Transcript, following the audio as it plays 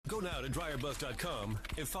now to DryerBuzz.com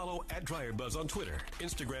and follow @DryerBuzz on Twitter,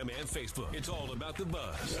 Instagram, and Facebook. It's all about the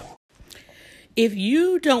buzz. If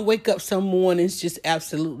you don't wake up some mornings just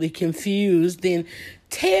absolutely confused, then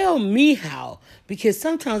tell me how. Because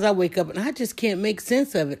sometimes I wake up and I just can't make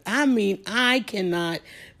sense of it. I mean, I cannot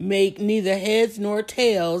make neither heads nor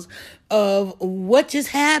tails of what just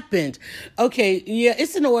happened. Okay, yeah,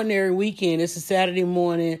 it's an ordinary weekend. It's a Saturday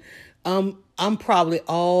morning. I'm probably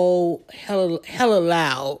all hella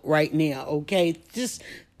loud right now, okay? Just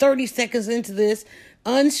 30 seconds into this,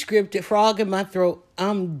 unscripted, frog in my throat.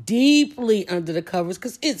 I'm deeply under the covers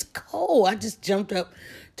because it's cold. I just jumped up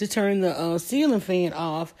to turn the ceiling fan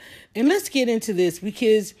off. And let's get into this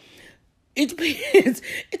because it depends.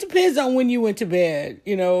 It depends on when you went to bed,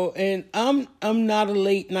 you know. And I'm not a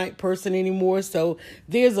late night person anymore, so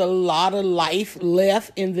there's a lot of life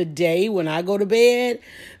left in the day when I go to bed.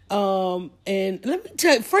 And let me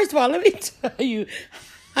tell you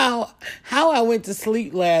how I went to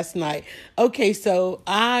sleep last night. Okay, so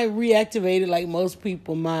I reactivated, like most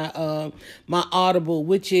people, my Audible,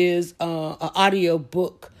 which is an audio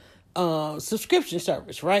book subscription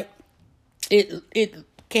service, right? It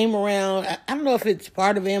came around. I don't know if it's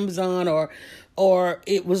part of Amazon or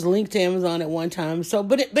it was linked to Amazon at one time. So,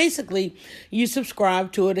 but it basically, you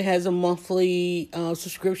subscribe to it. It has a monthly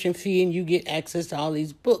subscription fee, and you get access to all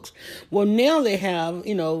these books. Well, now they have,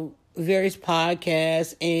 various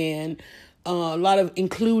podcasts and a lot of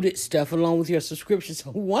included stuff along with your subscription.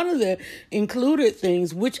 So one of the included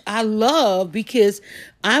things, which I love because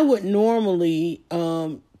I would normally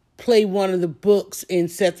play one of the books and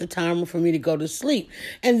set the timer for me to go to sleep.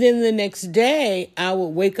 And then the next day I would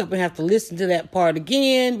wake up and have to listen to that part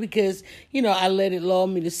again because, I let it lull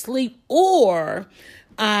me to sleep, or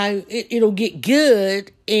it'll get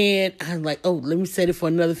good and I'm like, oh, let me set it for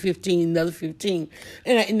another 15.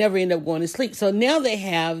 And I never end up going to sleep. So now they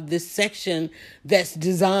have this section that's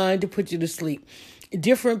designed to put you to sleep.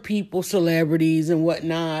 Different people, celebrities and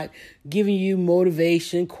whatnot, giving you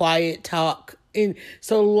motivation, quiet talk. And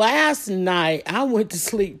so last night I went to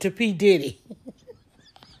sleep to P. Diddy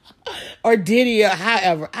or Diddy or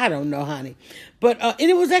however. I don't know, honey. But and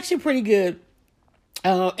it was actually pretty good.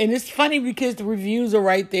 And it's funny because the reviews are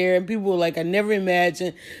right there and people were like, I never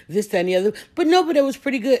imagined this, that, and the other. But no, but it was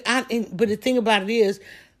pretty good. But the thing about it is,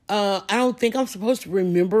 I don't think I'm supposed to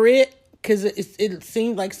remember it because it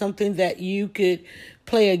seemed like something that you could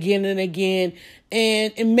play again and again.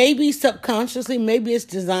 And maybe subconsciously, maybe it's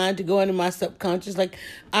designed to go into my subconscious. Like,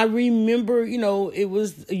 I remember, it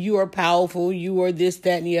was, you are powerful, you are this,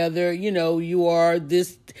 that, and the other, you are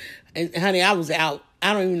this. And honey, I was out.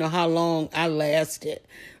 I don't even know how long I lasted.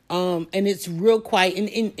 And it's real quiet.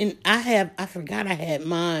 And I forgot I had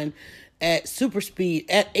mine at super speed,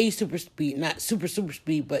 not super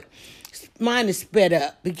speed, but mine is sped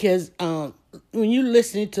up because when you're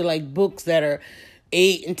listening to like books that are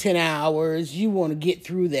 8 and 10 hours, you want to get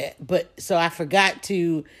through that. But so I forgot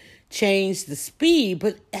to change the speed,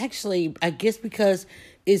 but actually I guess because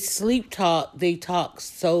it's sleep talk, they talk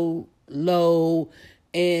so low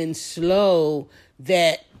and slow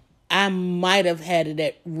that I might have had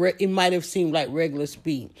it it might have seemed like regular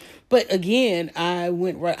speed. But again, I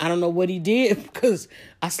went right. I don't know what he did because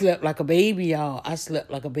I slept like a baby, y'all. I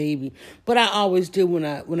slept like a baby. But I always do when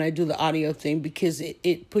I do the audio thing because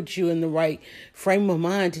it puts you in the right frame of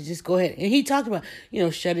mind to just go ahead. And he talked about,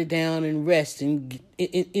 shut it down and rest and,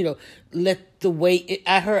 let the weight.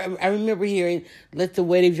 I remember hearing, let the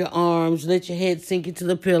weight of your arms, let your head sink into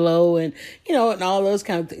the pillow and, and all those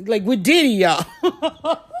kind of things. Like with Diddy, y'all.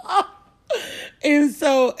 And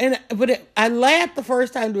so, I laughed the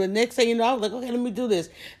first time. The next thing you know, I was like, okay, let me do this.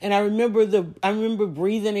 And I remember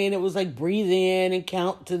breathing in. It was like breathe in and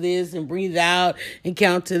count to this and breathe out and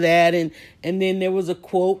count to that. And then there was a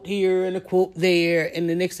quote here and a quote there. And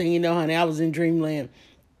the next thing you know, honey, I was in dreamland.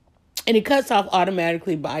 And it cuts off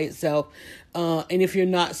automatically by itself. And if you're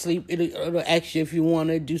not asleep, it'll ask you if you want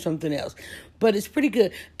to do something else. But it's pretty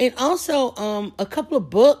good. And also, a couple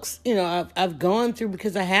of books, I've gone through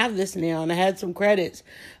because I have this now and I had some credits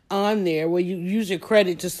on there where you use your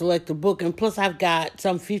credit to select a book. And plus I've got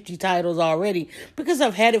some 50 titles already because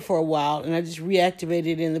I've had it for a while and I just reactivated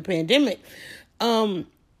it in the pandemic. The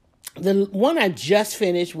one I just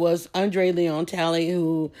finished was Andre Leon Talley,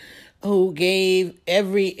 who gave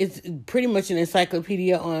it's pretty much an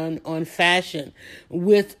encyclopedia on fashion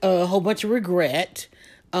with a whole bunch of regret.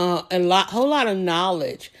 Whole lot of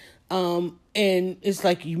knowledge. And it's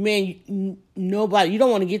like, nobody, you don't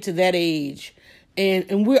want to get to that age.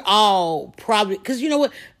 And we're all probably, because you know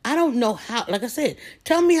what? I don't know how, like I said,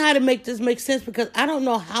 tell me how to make this make sense because I don't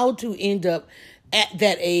know how to end up at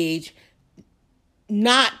that age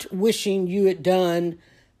not wishing you had done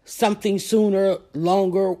something sooner,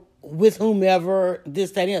 longer, with whomever,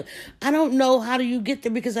 this, that, and the other. I don't know how do you get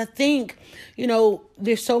there, because I think,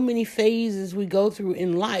 there's so many phases we go through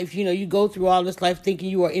in life. You go through all this life thinking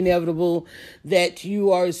you are inevitable, that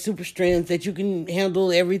you are super strength, that you can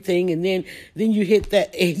handle everything. And then you hit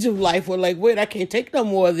that age of life where like, wait, I can't take no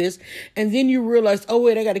more of this. And then you realize, oh,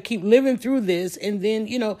 wait, I got to keep living through this. And then,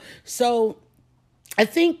 so I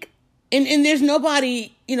think, and there's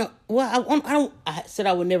nobody, I said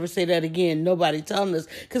I would never say that again. Nobody telling us,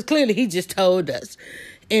 because clearly he just told us.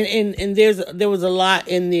 And there was a lot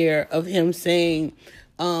in there of him saying,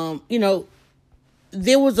 there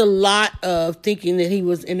was a lot of thinking that he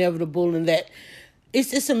was inevitable, and that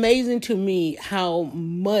it's amazing to me how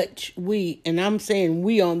much and I'm saying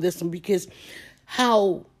we on this one, because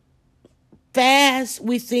how fast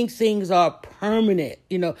we think things are permanent,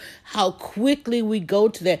 how quickly we go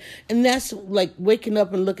to that. And that's like waking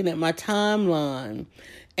up and looking at my timeline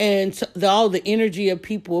and all the energy of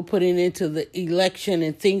people are putting into the election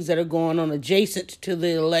and things that are going on adjacent to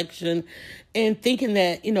the election, and thinking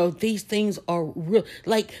that, these things are real.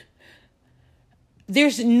 Like,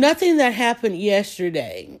 there's nothing that happened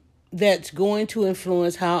yesterday that's going to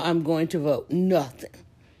influence how I'm going to vote. Nothing.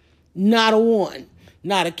 Not a one.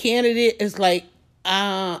 Not a candidate. It's like,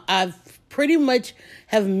 I've pretty much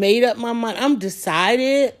have made up my mind. I'm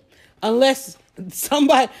decided, unless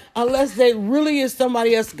there really is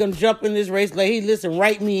somebody else going to jump in this race. Like, hey, listen,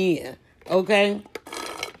 write me in. Okay.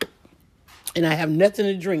 And I have nothing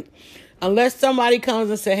to drink. Unless somebody comes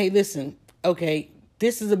and say, hey, listen, okay,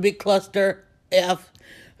 this is a big cluster F.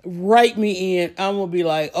 Write me in. I'm going to be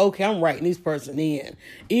like, okay, I'm writing this person in.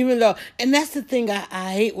 Even though, and that's the thing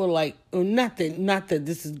I hate with, like, not that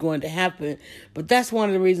this is going to happen, but that's one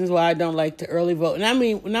of the reasons why I don't like to early vote. And I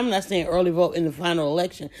mean, when I'm not saying early vote in the final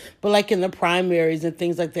election, but like in the primaries and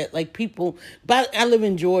things like that, like I live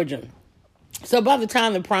in Georgia. So by the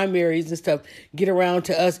time the primaries and stuff get around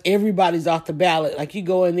to us, everybody's off the ballot. Like, you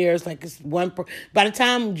go in there, it's like it's by the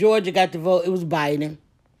time Georgia got to vote, it was Biden.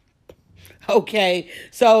 Okay,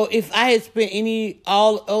 so if I had spent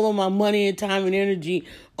all of my money and time and energy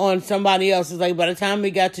on somebody else, it's like by the time we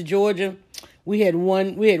got to Georgia, we had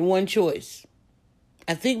one choice.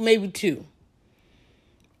 I think maybe two.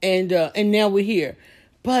 And now we're here.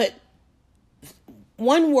 But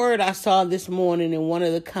one word I saw this morning in one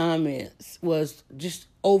of the comments was just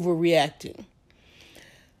overreacting.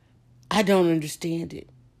 I don't understand it.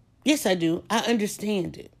 Yes, I do. I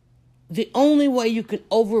understand it. The only way you can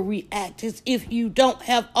overreact is if you don't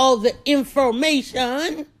have all the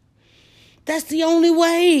information. That's the only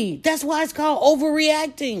way. That's why it's called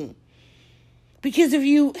overreacting. Because if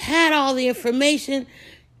you had all the information,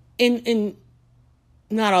 and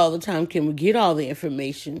not all the time can we get all the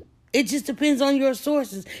information. It just depends on your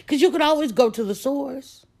sources. Because you could always go to the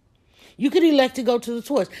source. You could elect to go to the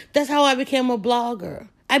source. That's how I became a blogger.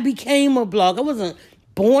 I became a blogger. I wasn't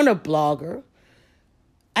born a blogger.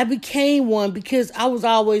 I became one because I was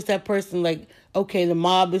always that person like, okay, the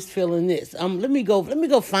mob is feeling this. Let me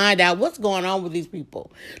go find out what's going on with these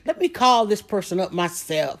people. Let me call this person up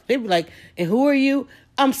myself. They'd be like, and who are you?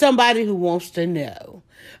 I'm somebody who wants to know.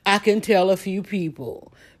 I can tell a few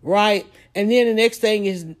people, right? And then the next thing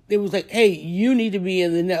is, it was like, hey, you need to be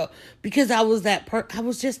in the know. Because I was I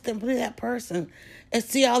was just simply that person. And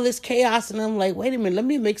see all this chaos, and I'm like, wait a minute, let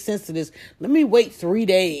me make sense of this. Let me wait 3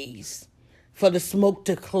 days for the smoke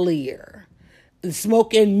to clear. The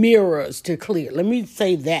smoke and mirrors to clear. Let me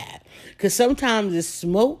say that. Because sometimes it's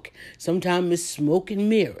smoke, sometimes it's smoke and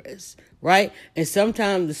mirrors, right? And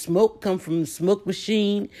sometimes the smoke comes from the smoke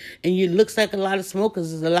machine, and it looks like a lot of smoke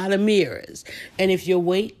because there's a lot of mirrors. And if you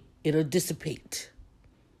wait, it'll dissipate.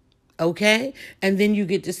 Okay? And then you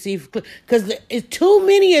get to see, because it's too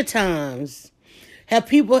many times had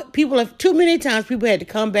people had to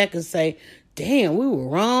come back and say, damn, we were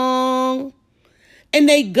wrong. And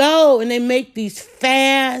they go and they make these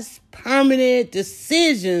fast, permanent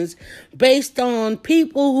decisions based on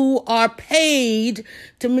people who are paid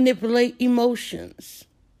to manipulate emotions.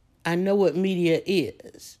 I know what media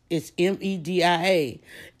is. It's media.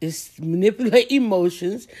 It's manipulate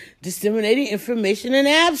emotions, disseminating information in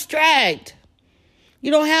abstract. You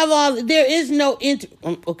don't have there is no,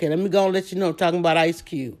 okay, let me go and let you know I'm talking about Ice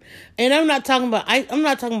Cube. And I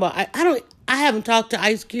haven't talked to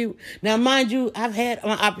Ice Cube. Now, mind you, I've had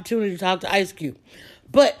my opportunity to talk to Ice Cube.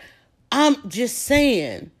 But I'm just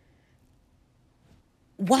saying,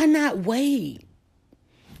 why not wait?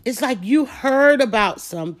 It's like you heard about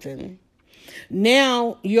something.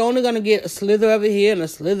 Now, you're only going to get a slither over here and a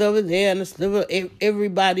slither over there and a slither.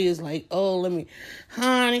 Everybody is like, oh,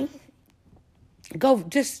 honey, Go,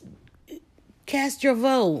 just cast your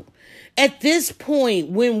vote. At this point,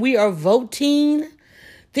 when we are voting,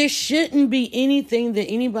 there shouldn't be anything that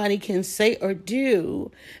anybody can say or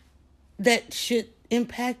do that should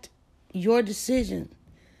impact your decision.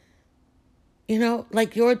 You know,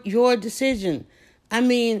 like your decision. I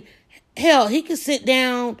mean, hell, he could sit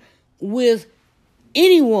down with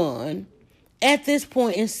anyone at this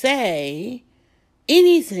point and say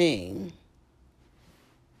anything.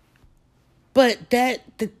 But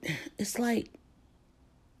it's like,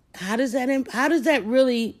 how does that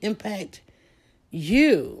really impact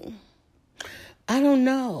you? I don't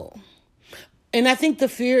know. And I think the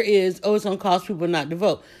fear is, it's going to cause people not to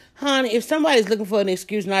vote. Honey, if somebody's looking for an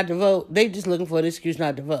excuse not to vote, they just looking for an excuse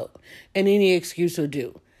not to vote. And any excuse will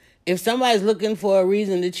do. If somebody's looking for a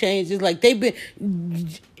reason to change, it's like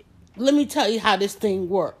let me tell you how this thing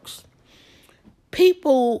works.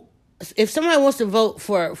 People, if somebody wants to vote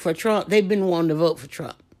for Trump, they've been wanting to vote for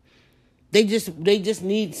Trump. They just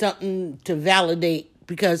need something to validate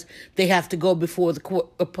because they have to go before the court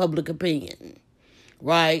of public opinion,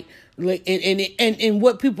 right? And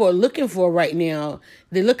what people are looking for right now,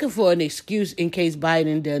 they're looking for an excuse in case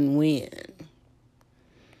Biden doesn't win.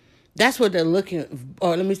 That's what they're looking,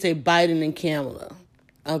 or let me say Biden and Kamala,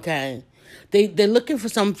 okay? They're looking for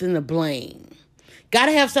something to blame. Got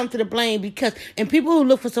to have something to blame and people who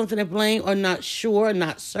look for something to blame are not sure,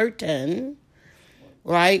 not certain,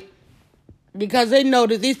 right? Because they know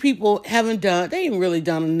that these people they ain't really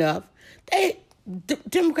done enough.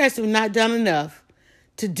 Democrats have not done enough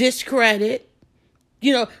to discredit,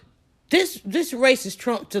 this race is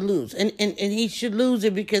Trump to lose. And he should lose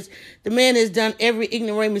it because the man has done every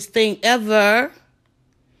ignoramus thing ever.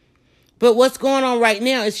 But what's going on right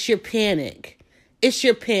now is sheer panic. It's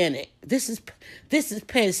sheer panic. This is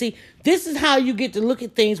panic. See, this is how you get to look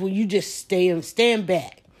at things when you just stand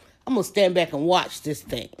back. I'm going to stand back and watch this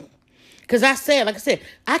thing. Because like I said,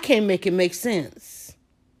 I can't make it make sense.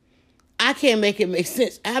 I can't make it make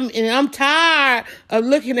sense. I'm tired of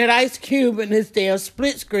looking at Ice Cube in this damn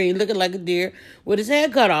split screen, looking like a deer with his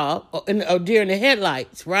head cut off, or a deer in the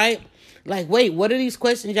headlights, right? Like, wait, what are these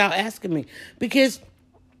questions y'all asking me? Because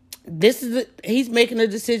he's making a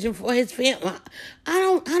decision for his family. I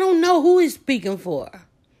don't know who he's speaking for.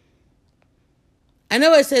 I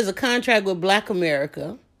know it says a contract with Black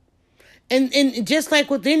America. And just like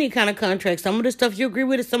with any kind of contract, some of the stuff you agree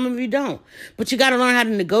with and some of you don't. But you got to learn how to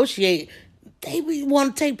negotiate. They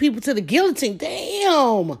want to take people to the guillotine.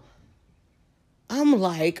 Damn. I'm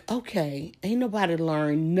like, okay, ain't nobody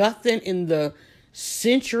learned nothing in the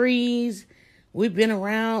centuries we've been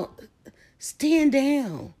around. Stand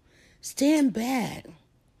down. Stand back.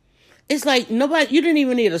 It's like you didn't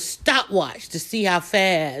even need a stopwatch to see how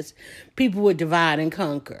fast people would divide and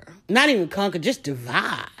conquer. Not even conquer, just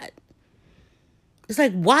divide. It's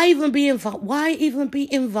like, why even be involved? Why even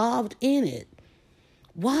be involved in it?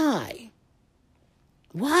 Why?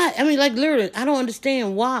 I mean, like, literally, I don't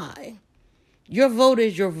understand why. Your vote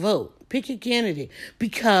is your vote. Pick your candidate.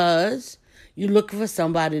 Because you're looking for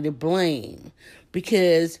somebody to blame.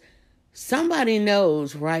 Because somebody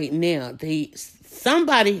knows right now.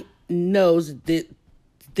 Somebody knows that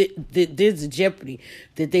there's a jeopardy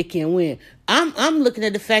that they can win. I'm looking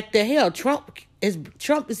at the fact that, hell, Trump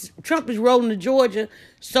is rolling to Georgia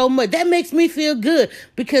so much. That makes me feel good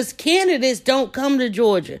because candidates don't come to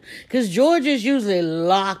Georgia because Georgia is usually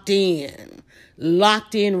locked in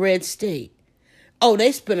red state. Oh,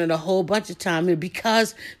 they spending a whole bunch of time here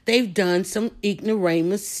because they've done some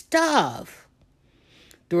ignoramus stuff.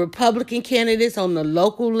 The Republican candidates on the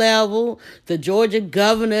local level, the Georgia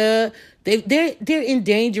governor, they're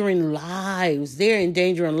endangering lives. They're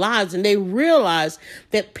endangering lives, and they realize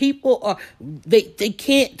that people they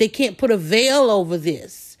can't put a veil over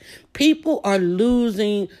this. People are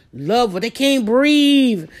losing love. They can't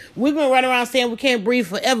breathe. We've been running around saying we can't breathe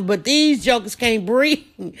forever, but these jokers can't breathe.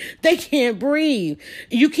 They can't breathe.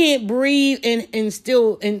 You can't breathe and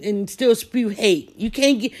still spew hate. You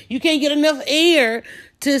can't get enough air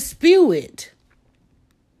to spew it.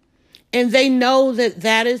 And they know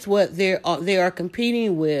that is what they are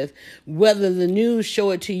competing with, whether the news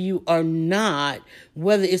show it to you or not,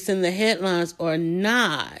 whether it's in the headlines or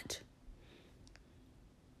not.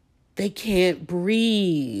 They can't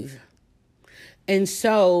breathe. And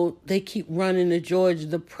so they keep running to Georgia.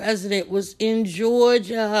 The president was in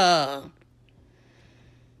Georgia.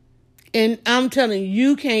 And I'm telling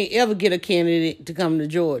you can't ever get a candidate to come to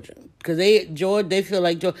Georgia. Because they feel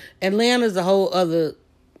like Atlanta's a whole other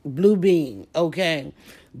blue bean, okay?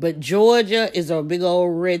 But Georgia is a big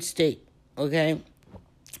old red state, okay?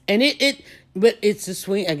 And but it's a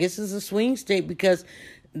swing, I guess it's a swing state because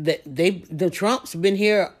the Trumps been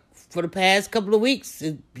here for the past couple of weeks.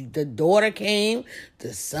 The daughter came,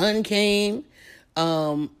 the son came,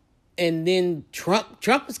 and then Trump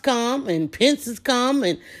has come, and Pence has come,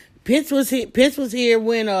 and Pence was here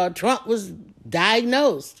when Trump was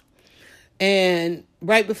diagnosed, and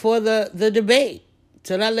right before the debate.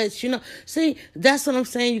 So that lets you know. See, that's what I'm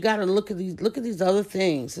saying. You got to look at these other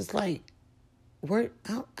things. It's like, I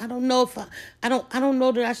don't know if I don't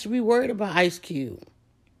know that I should be worried about Ice Cube.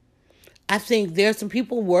 I think there's some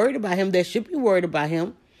people worried about him that should be worried about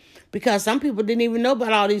him, because some people didn't even know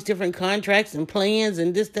about all these different contracts and plans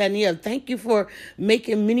and this, that, and the other. Thank you for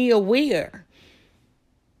making many aware.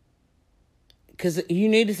 Because you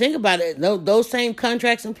need to think about it. Those same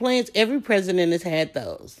contracts and plans, every president has had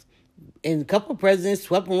those. And a couple of presidents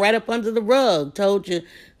swept them right up under the rug, told you,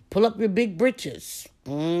 pull up your big britches.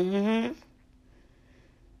 Mm-hmm.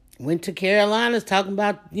 Went to Carolinas talking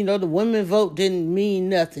about, the women vote didn't mean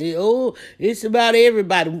nothing. Oh, it's about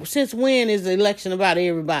everybody. Since when is the election about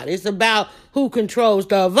everybody? It's about who controls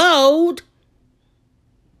the vote.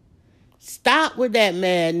 Stop with that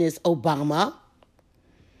madness, Obama.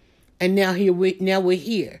 And now we're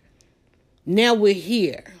here. Now we're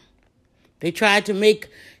here. They tried to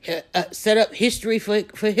set up history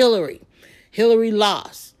for Hillary. Hillary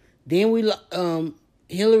lost. Then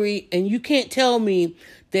Hillary, and you can't tell me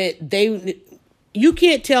that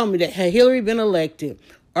had Hillary been elected,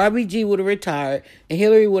 RBG would have retired and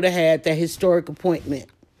Hillary would have had that historic appointment.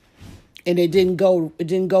 And it didn't go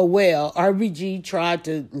well. RBG tried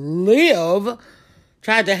to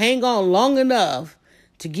hang on long enough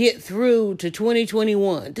to get through to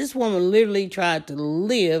 2021. This woman literally tried to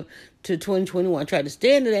live to 2021, tried to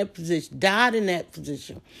stay in that position, died in that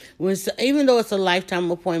position. Even though it's a lifetime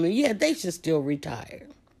appointment, yeah, they should still retire.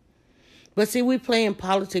 But see, we playing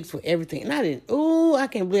politics for everything. And I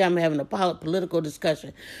can't believe I'm having a political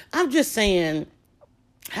discussion. I'm just saying,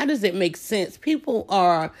 how does it make sense?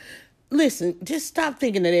 Listen, just stop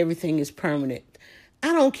thinking that everything is permanent.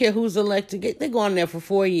 I don't care who's elected. They're going there for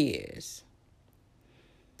 4 years.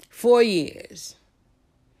 4 years.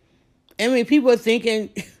 I mean, people are thinking,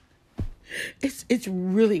 it's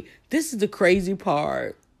really, this is the crazy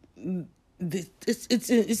part.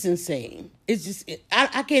 It's insane. It's just,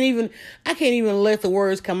 I can't even let the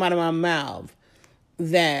words come out of my mouth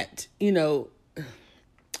that,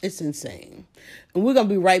 it's insane. And we're going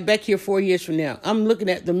to be right back here 4 years from now. I'm looking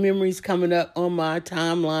at the memories coming up on my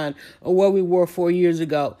timeline of where we were 4 years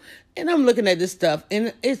ago. And I'm looking at this stuff,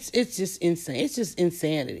 and it's just insane. It's just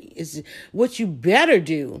insanity. What you better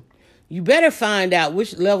do, you better find out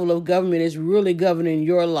which level of government is really governing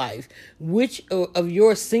your life, which of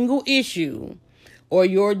your single issue or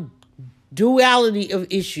your duality of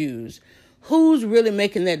issues, who's really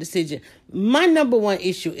making that decision. My number one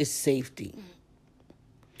issue is safety.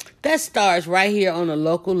 That starts right here on a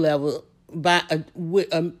local level by a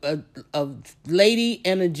lady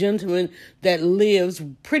and a gentleman that lives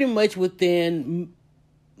pretty much within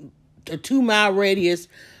a 2-mile radius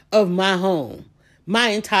of my home. My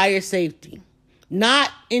entire safety. Not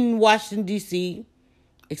in Washington, D.C.,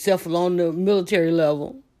 except for on the military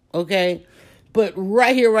level, okay? But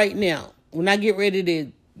right here, right now, when I get ready to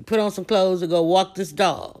put on some clothes and go walk this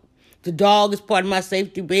dog, the dog is part of my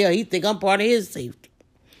safety bill. He think I'm part of his safety,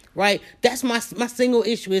 right? That's my single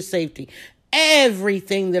issue is safety.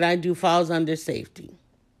 Everything that I do falls under safety.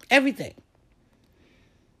 Everything.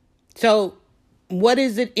 So what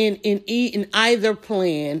is it in either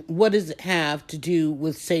plan? What does it have to do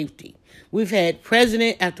with safety? We've had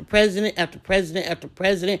president after president after president after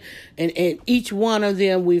president, and each one of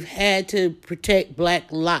them we've had to protect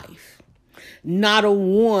black life. Not a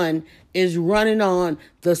one is running on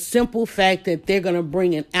the simple fact that they're going to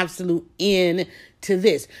bring an absolute end to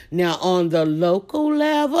this. Now, on the local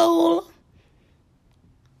level,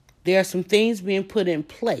 there are some things being put in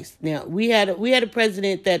place. Now, we had a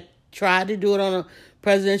president that tried to do it on a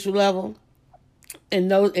presidential level, and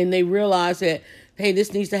they realized that, hey,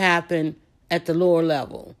 this needs to happen at the lower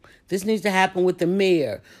level. This needs to happen with the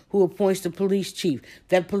mayor who appoints the police chief.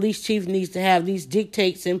 That police chief needs to have these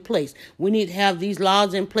dictates in place. We need to have these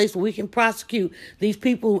laws in place where we can prosecute these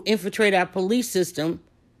people who infiltrate our police system,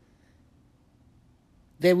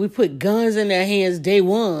 that we put guns in their hands day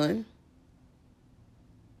one.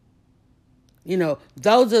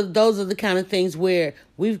 Those are the kind of things where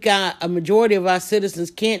we've got a majority of our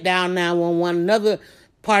citizens can't dial 911. Another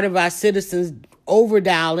part of our citizens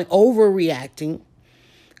over-dialing, overreacting,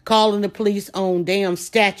 calling the police on damn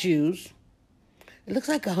statues. It looks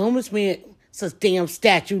like a homeless man. It's a damn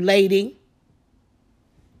statue, lady.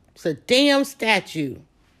 It's a damn statue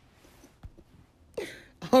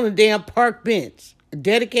on a damn park bench.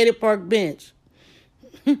 dedicated park bench.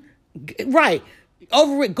 Right.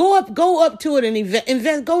 Over it. Go up to it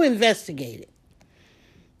and go investigate it.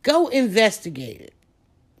 Go investigate it.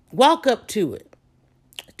 Walk up to it.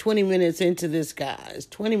 20 minutes into this, guys.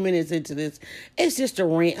 20 minutes into this. It's just a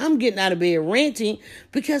rant. I'm getting out of bed ranting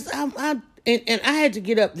because I had to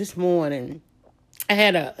get up this morning. I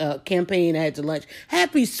had a campaign. I had to lunch.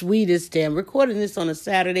 Happy Sweetest Day. I'm recording this on a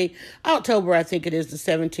Saturday, October, I think it is the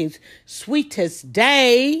 17th. Sweetest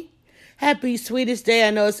Day. Happy Sweetest Day.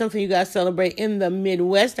 I know it's something you guys celebrate in the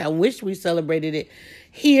Midwest. I wish we celebrated it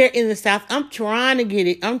here in the South. I'm trying to get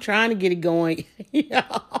it going.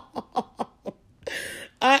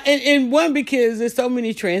 And one, because there's so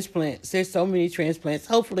many transplants.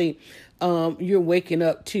 Hopefully, you're waking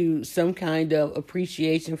up to some kind of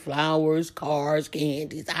appreciation, flowers, cars,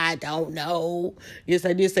 candies. I don't know. Yes,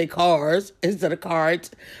 I did say cars instead of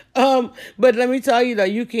cards. But let me tell you though,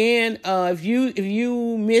 you can, if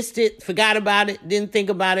you missed it, forgot about it, didn't think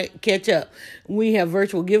about it, catch up. We have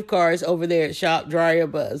virtual gift cards over there at Shop Dryer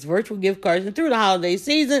Buzz. Virtual gift cards. And through the holiday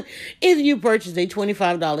season, if you purchase a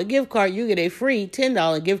 $25 gift card, you get a free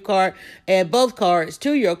 $10 gift card. Add both cards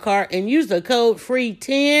to your cart and use the code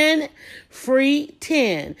FREE10.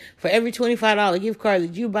 FREE10 for every $25 gift card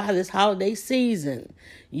that you buy this holiday season.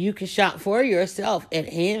 You can shop for yourself at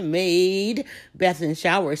Handmade Bath and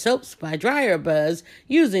Shower Soaps by Dryer Buzz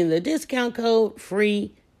using the discount code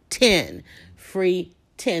FREE10.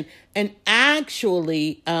 FREE10. And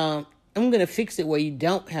actually, I'm going to fix it where you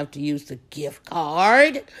don't have to use the gift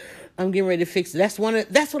card. I'm getting ready to fix it. That's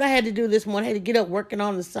what I had to do this morning. I had to get up working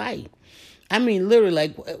on the site. I mean,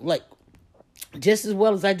 literally, like just as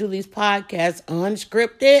well as I do these podcasts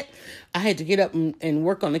unscripted, I had to get up and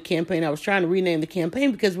work on the campaign. I was trying to rename the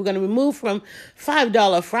campaign because we're going to move from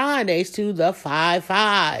 $5 Fridays to the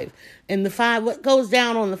 5-5. And the 5, what goes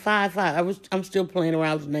down on the 5-5? I'm still playing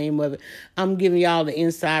around with the name of it. I'm giving y'all the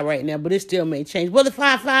inside right now, but it still may change. Well, the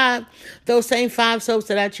 5-5, those same 5 soaps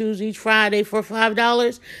that I choose each Friday for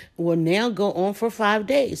 $5 will now go on for 5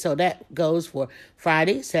 days. So that goes for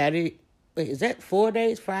Friday, Saturday. Wait, is that 4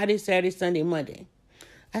 days? Friday, Saturday, Sunday, Monday.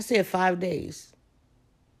 I said 5 days.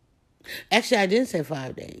 Actually, I didn't say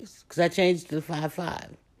 5 days because I changed it to the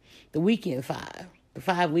 5-5. The weekend 5. The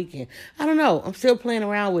 5 weekend. I don't know. I'm still playing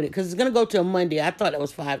around with it because it's going to go to a Monday. I thought it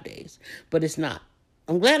was 5 days, but it's not.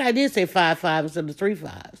 I'm glad I did say 5-5 instead of 3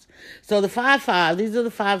 5s. So the 5-5, these are the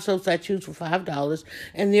 5 soaps I choose for $5,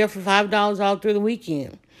 and they're for $5 all through the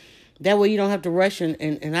weekend. That way you don't have to rush, and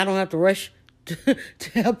I don't have to rush to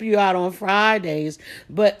help you out on Fridays.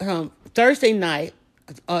 But Thursday night,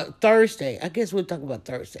 I guess we'll talk about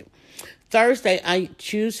Thursday. Thursday, I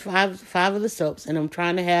choose five of the soaps, and I'm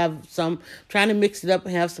trying to mix it up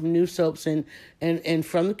and have some new soaps and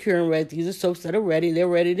from the Curing Red. These are soaps that are ready. They're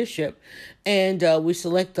ready to ship. And we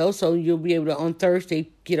select those, so you'll be able to, on Thursday,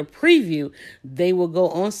 get a preview. They will go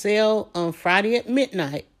on sale on Friday at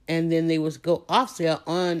midnight, and then they will go off sale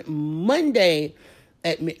on Monday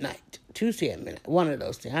at midnight, Tuesday at midnight. One of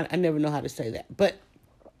those things. I never know how to say that. But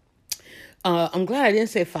I'm glad I didn't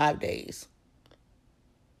say 5 days,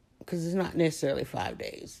 because it's not necessarily 5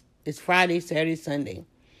 days. It's Friday, Saturday, Sunday,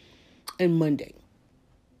 and Monday.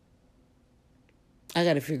 I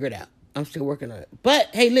got to figure it out. I'm still working on it. But,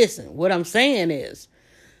 hey, listen, what I'm saying is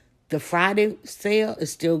the Friday sale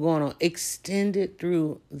is still going on, extended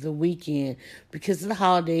through the weekend because of the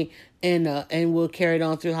holiday, and we'll carry it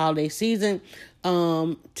on through the holiday season.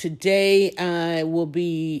 Today I'll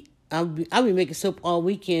be making soap all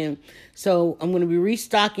weekend, so I'm going to be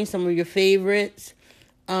restocking some of your favorites,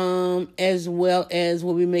 as well as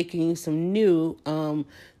we'll be making some new.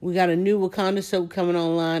 We got a new Wakanda soap coming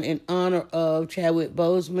online in honor of Chadwick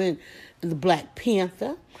Boseman, the Black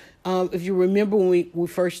Panther. If you remember when we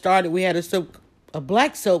first started, we had a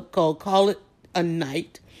black soap called Call It a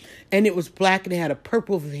Night, and it was black and it had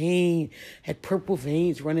purple veins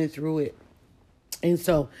running through it. And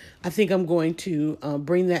so I think I'm going to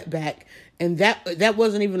bring that back. And that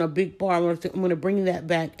wasn't even a big bar. I'm going to bring that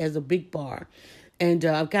back as a big bar. And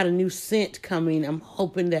I've got a new scent coming. I'm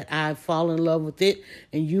hoping that I fall in love with it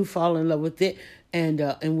and you fall in love with it. And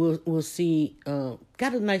we'll see.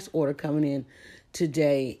 Got a nice order coming in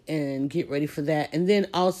today, and get ready for that. And then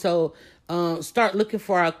also start looking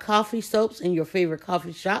for our coffee soaps in your favorite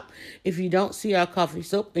coffee shop. If you don't see our coffee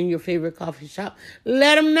soap in your favorite coffee shop,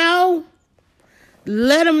 let them know.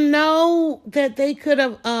 Let them know that they could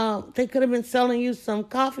have been selling you some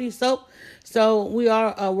coffee soap. So we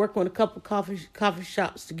are working with a couple coffee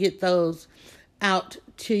shops to get those out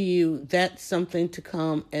to you. That's something to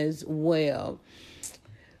come as well.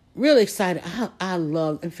 Really excited. I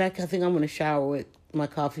love. In fact, I think I'm going to shower with my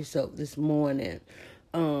coffee soap this morning.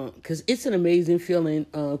 Because it's an amazing feeling,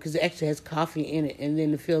 because it actually has coffee in it, and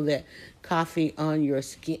then to feel that coffee on your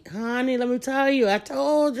skin. Honey, let me tell you, I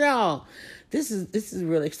told y'all, this is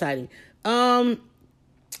really exciting.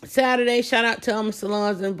 Saturday, shout out to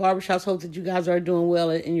salons and barbershops. Hope that you guys are doing well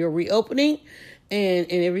in your reopening,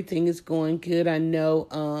 and everything is going good. I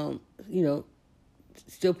know,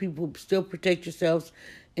 still protect yourselves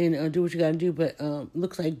and do what you got to do, but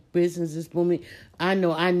looks like business is booming. I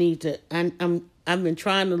know I need to. I've been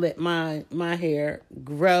trying to let my hair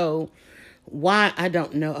grow. Why? I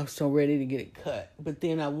don't know. I'm so ready to get it cut, but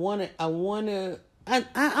then I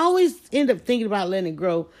always end up thinking about letting it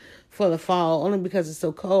grow for the fall, only because it's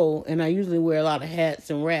so cold, and I usually wear a lot of hats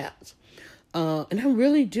and wraps. And I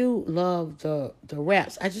really do love the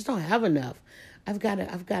wraps. I just don't have enough. I've got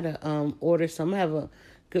to order some. I have a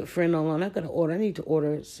good friend online. I need to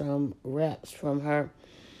order some wraps from her.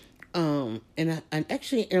 And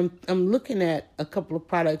I'm looking at a couple of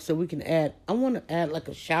products that we can add. I want to add like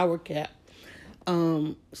a shower cap.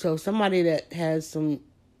 So somebody that has some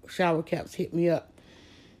shower caps, hit me up.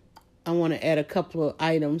 I want to add a couple of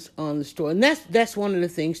items on the store. And that's one of the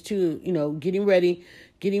things too, getting ready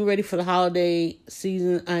for the holiday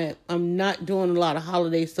season. I'm not doing a lot of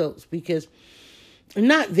holiday soaps because I'm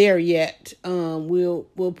not there yet.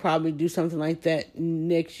 We'll probably do something like that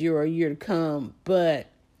next year or a year to come, but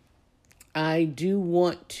I do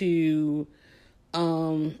want to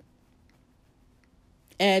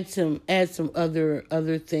add some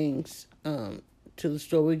other things to the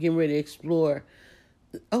store. We're getting ready to explore.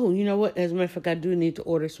 Oh, you know what? As a matter of fact, I do need to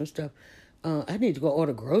order some stuff. I need to go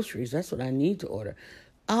order groceries. That's what I need to order.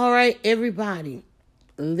 All right, everybody,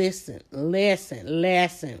 listen.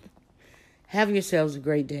 Have yourselves a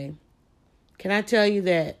great day. Can I tell you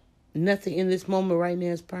that nothing in this moment right now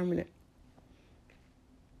is permanent?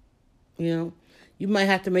 You might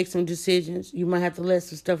have to make some decisions. You might have to let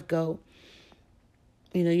some stuff go.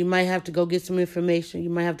 You might have to go get some information. You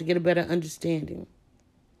might have to get a better understanding.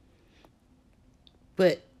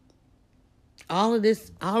 But all of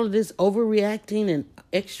this overreacting and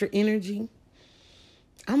extra energy,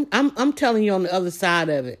 I'm telling you on the other side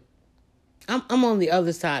of it. I'm on the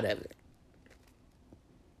other side of it.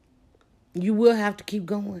 You will have to keep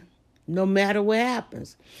going, no matter what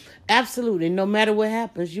happens. Absolutely, no matter what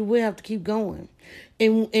happens, you will have to keep going.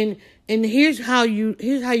 And here's how you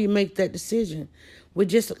make that decision with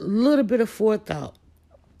just a little bit of forethought.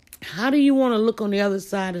 How do you want to look on the other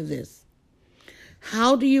side of this?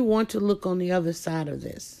 How do you want to look on the other side of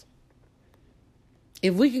this?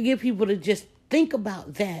 If we could get people to just think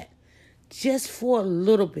about that just for a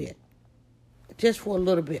little bit.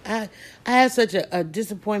 I had such a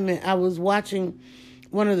disappointment. I was watching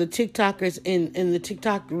one of the TikTokers and the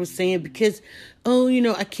TikToker was saying because,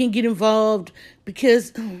 I can't get involved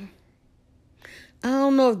because I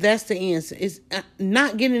don't know if that's the answer. It's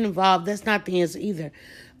not getting involved. That's not the answer either.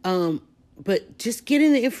 But just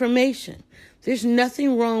getting the information. There's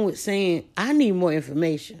nothing wrong with saying, I need more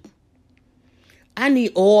information. I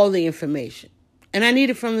need all the information. And I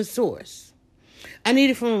need it from the source. I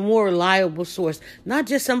need it from a more reliable source. Not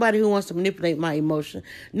just somebody who wants to manipulate my emotion.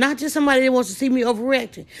 Not just somebody that wants to see me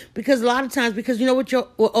overreacting. Because a lot of times, because you know what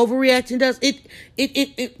overreacting does? It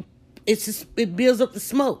builds up the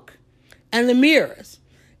smoke and the mirrors.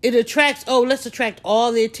 It attracts, let's attract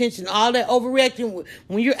all the attention, all that overreacting.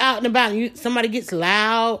 When you're out and about and somebody gets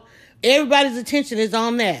loud, everybody's attention is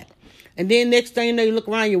on that. And then next thing you know, you look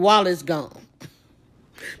around, your wallet's gone.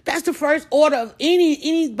 That's the first order of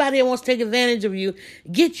anybody that wants to take advantage of you,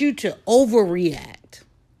 get you to overreact.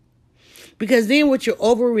 Because then what you're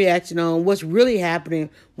overreacting on, what's really happening,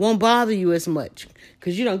 won't bother you as much.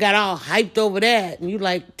 Because you done got all hyped over that. And you're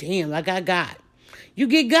like, damn, like I got. You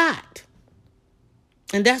get got.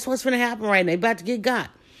 And that's what's going to happen right now. You're about to get got.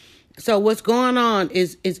 So what's going on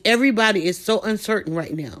is everybody is so uncertain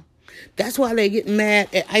right now. That's why they get mad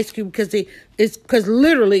at Ice Cube because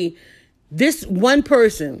literally this one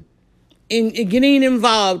person in getting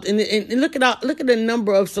involved and look at the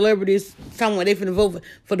number of celebrities talking about they finna vote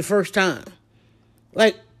for the first time.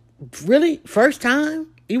 Like, really? First time?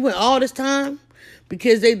 You went all this time?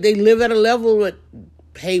 Because they live at a level that,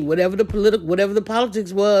 hey, whatever the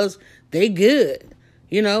politics was, they good.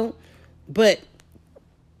 But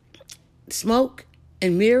smoke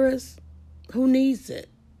and mirrors, who needs it?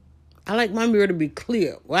 I like my mirror to be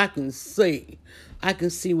clear where I can see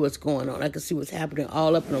what's going on. I can see what's happening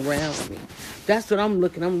all up and around me. That's what I'm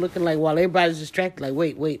looking. I'm looking like while everybody's distracted, like,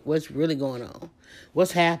 wait, what's really going on?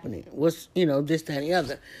 What's happening? What's, this, that, and the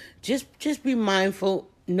other. Just be mindful.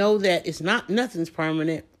 Know that nothing's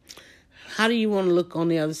permanent. How do you want to look on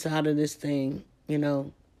the other side of this thing? you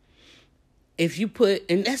know. If you put,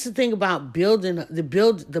 and that's the thing about building up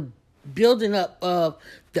of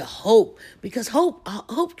the hope, because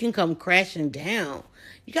hope can come crashing down.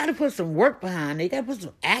 You got to put some work behind it. You got to put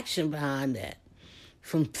some action behind that.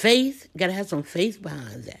 From faith, you got to have some faith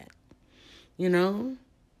behind that, you know.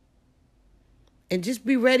 And just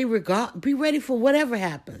be ready. Be ready for whatever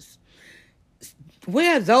happens.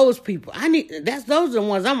 Where are those people? Those are the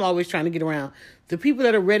ones I'm always trying to get around. The people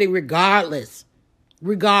that are ready regardless.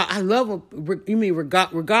 I love them. You mean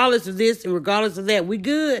regardless of this and regardless of that, we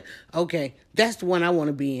good? Okay, that's the one I want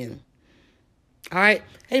to be in. All right.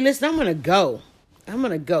 Hey, listen, I'm going to go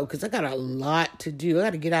because I got a lot to do. I got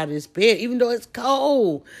to get out of this bed, even though it's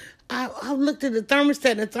cold. I looked at the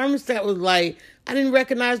thermostat, and the thermostat was like, I didn't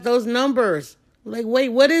recognize those numbers. Like, wait,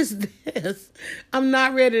 what is this? I'm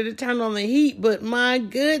not ready to turn on the heat, but my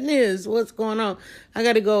goodness, what's going on? I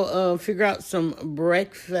got to go figure out some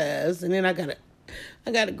breakfast, and then I got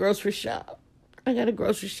to grocery shop.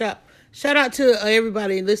 Shout out to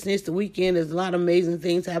everybody listening. It's the weekend. There's a lot of amazing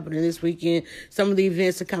things happening this weekend. Some of the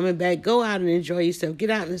events are coming back. Go out and enjoy yourself. Get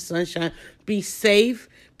out in the sunshine. Be safe.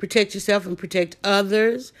 Protect yourself and protect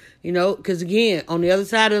others. You know, because again, on the other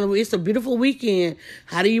side of it's a beautiful weekend.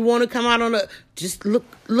 How do you want to come out on just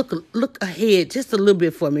look ahead just a little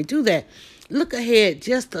bit for me. Do that. Look ahead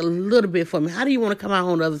just a little bit for me. How do you want to come out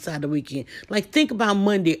on the other side of the weekend? Like, think about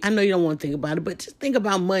Monday. I know you don't want to think about it, but just think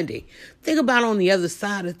about Monday. Think about on the other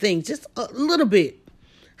side of things, just a little bit.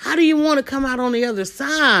 How do you want to come out on the other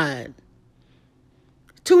side?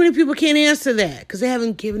 Too many people can't answer that because they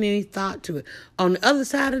haven't given any thought to it. On the other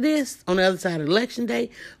side of this, on the other side of Election Day,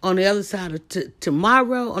 on the other side of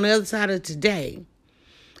tomorrow, on the other side of today,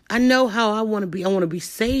 I know how I want to be. I want to be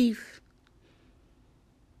safe.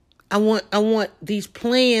 I want these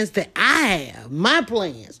plans that I have, my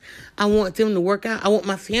plans. I want them to work out. I want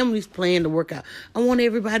my family's plan to work out. I want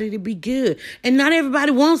everybody to be good. And not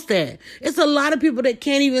everybody wants that. It's a lot of people that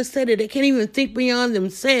can't even say that. They can't even think beyond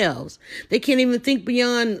themselves. They can't even think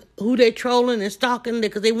beyond who they're trolling and stalking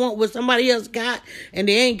because they want what somebody else got and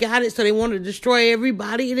they ain't got it, so they want to destroy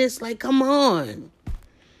everybody. And it's like, come on.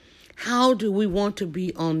 How do we want to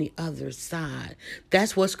be on the other side?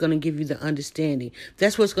 That's what's going to give you the understanding.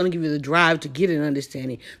 That's what's going to give you the drive to get an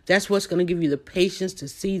understanding. That's what's going to give you the patience to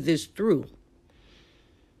see this through.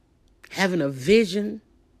 Having a vision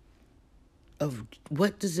of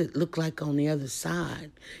what does it look like on the other side?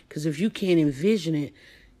 Because if you can't envision it,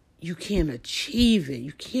 you can't achieve it.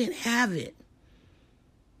 You can't have it.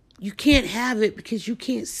 You can't have it because you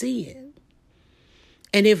can't see it.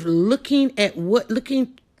 And if looking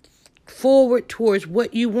forward towards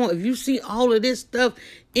what you want, if you see all of this stuff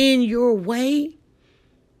in your way,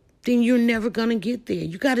 then you're never going to get there.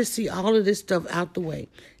 You got to see all of this stuff out the way.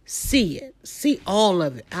 See it. See all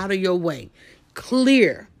of it out of your way.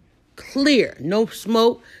 Clear. No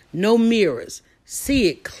smoke, no mirrors. See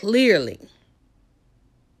it clearly.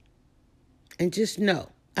 And just know.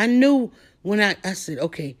 I knew when I said,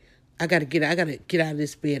 okay, I gotta get out of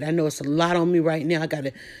this bed. I know it's a lot on me right now.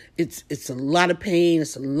 It's a lot of pain.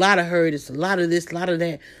 It's a lot of hurt. It's a lot of this, a lot of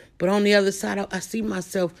that. But on the other side, I see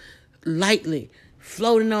myself lightly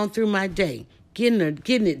floating on through my day, getting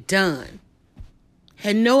it done.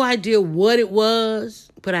 Had no idea what it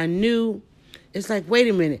was, but I knew. It's like, wait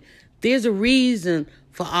a minute. There's a reason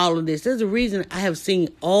for all of this. There's a reason I have seen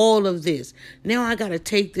all of this. Now I gotta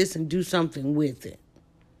take this and do something with it.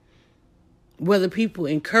 Whether people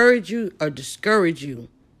encourage you or discourage you,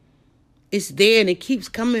 it's there and it keeps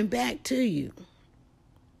coming back to you.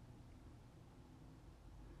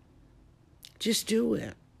 Just do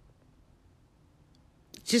it.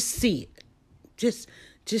 Just see it.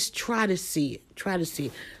 Just try to see it. Try to see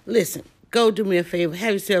it. Listen, go do me a favor.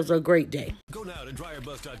 Have yourselves a great day. Go now to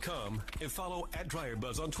DryerBuzz.com and follow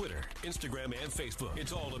 @DryerBuzz on Twitter, Instagram, and Facebook.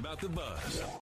 It's all about the buzz.